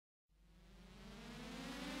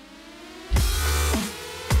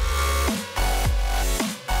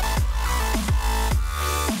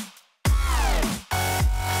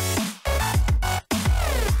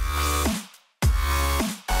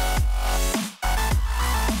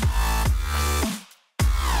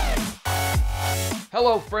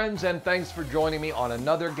Hello friends, and thanks for joining me on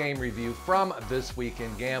another game review from This Week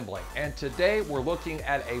in Gambling. And today we're looking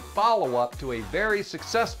at a follow-up to a very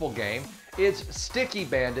successful game. It's Sticky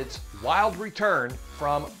Bandits Wild Return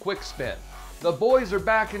from Quickspin. The boys are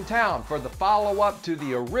back in town for the follow-up to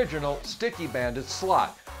the original Sticky Bandits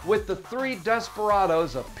slot, with the three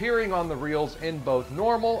desperadoes appearing on the reels in both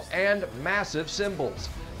normal and massive symbols.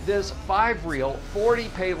 This 5-reel, 40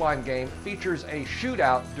 payline game features a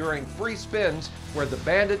shootout during free spins where the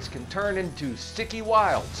bandits can turn into sticky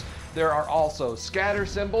wilds. There are also scatter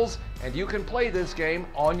symbols, and you can play this game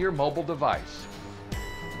on your mobile device.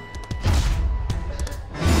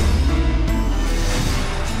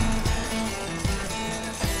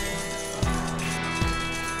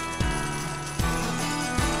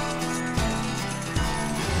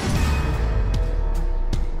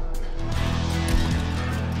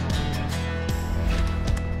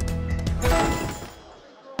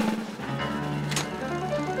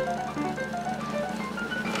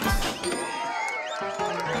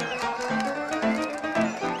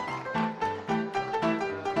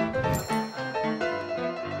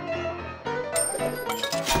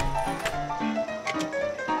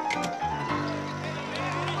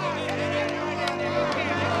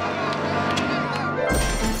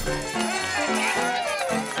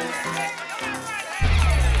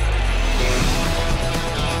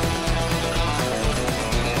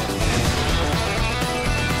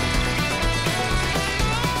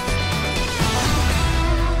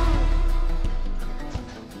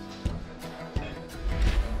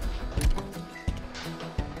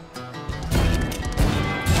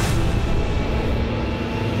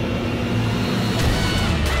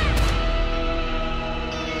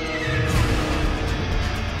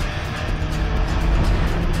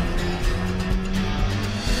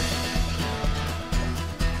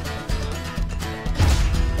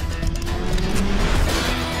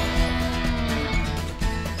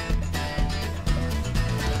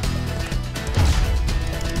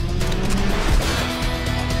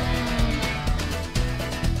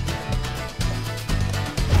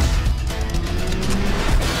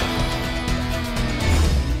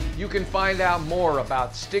 You can find out more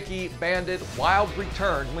about Sticky Bandit Wild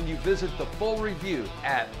Return when you visit the full review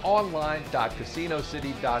at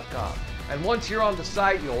online.casinocity.com. And once you're on the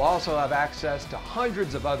site, you'll also have access to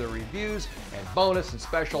hundreds of other reviews and bonus and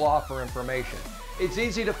special offer information. It's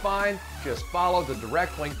easy to find. Just follow the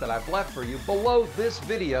direct link that I've left for you below this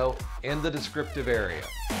video in the descriptive area.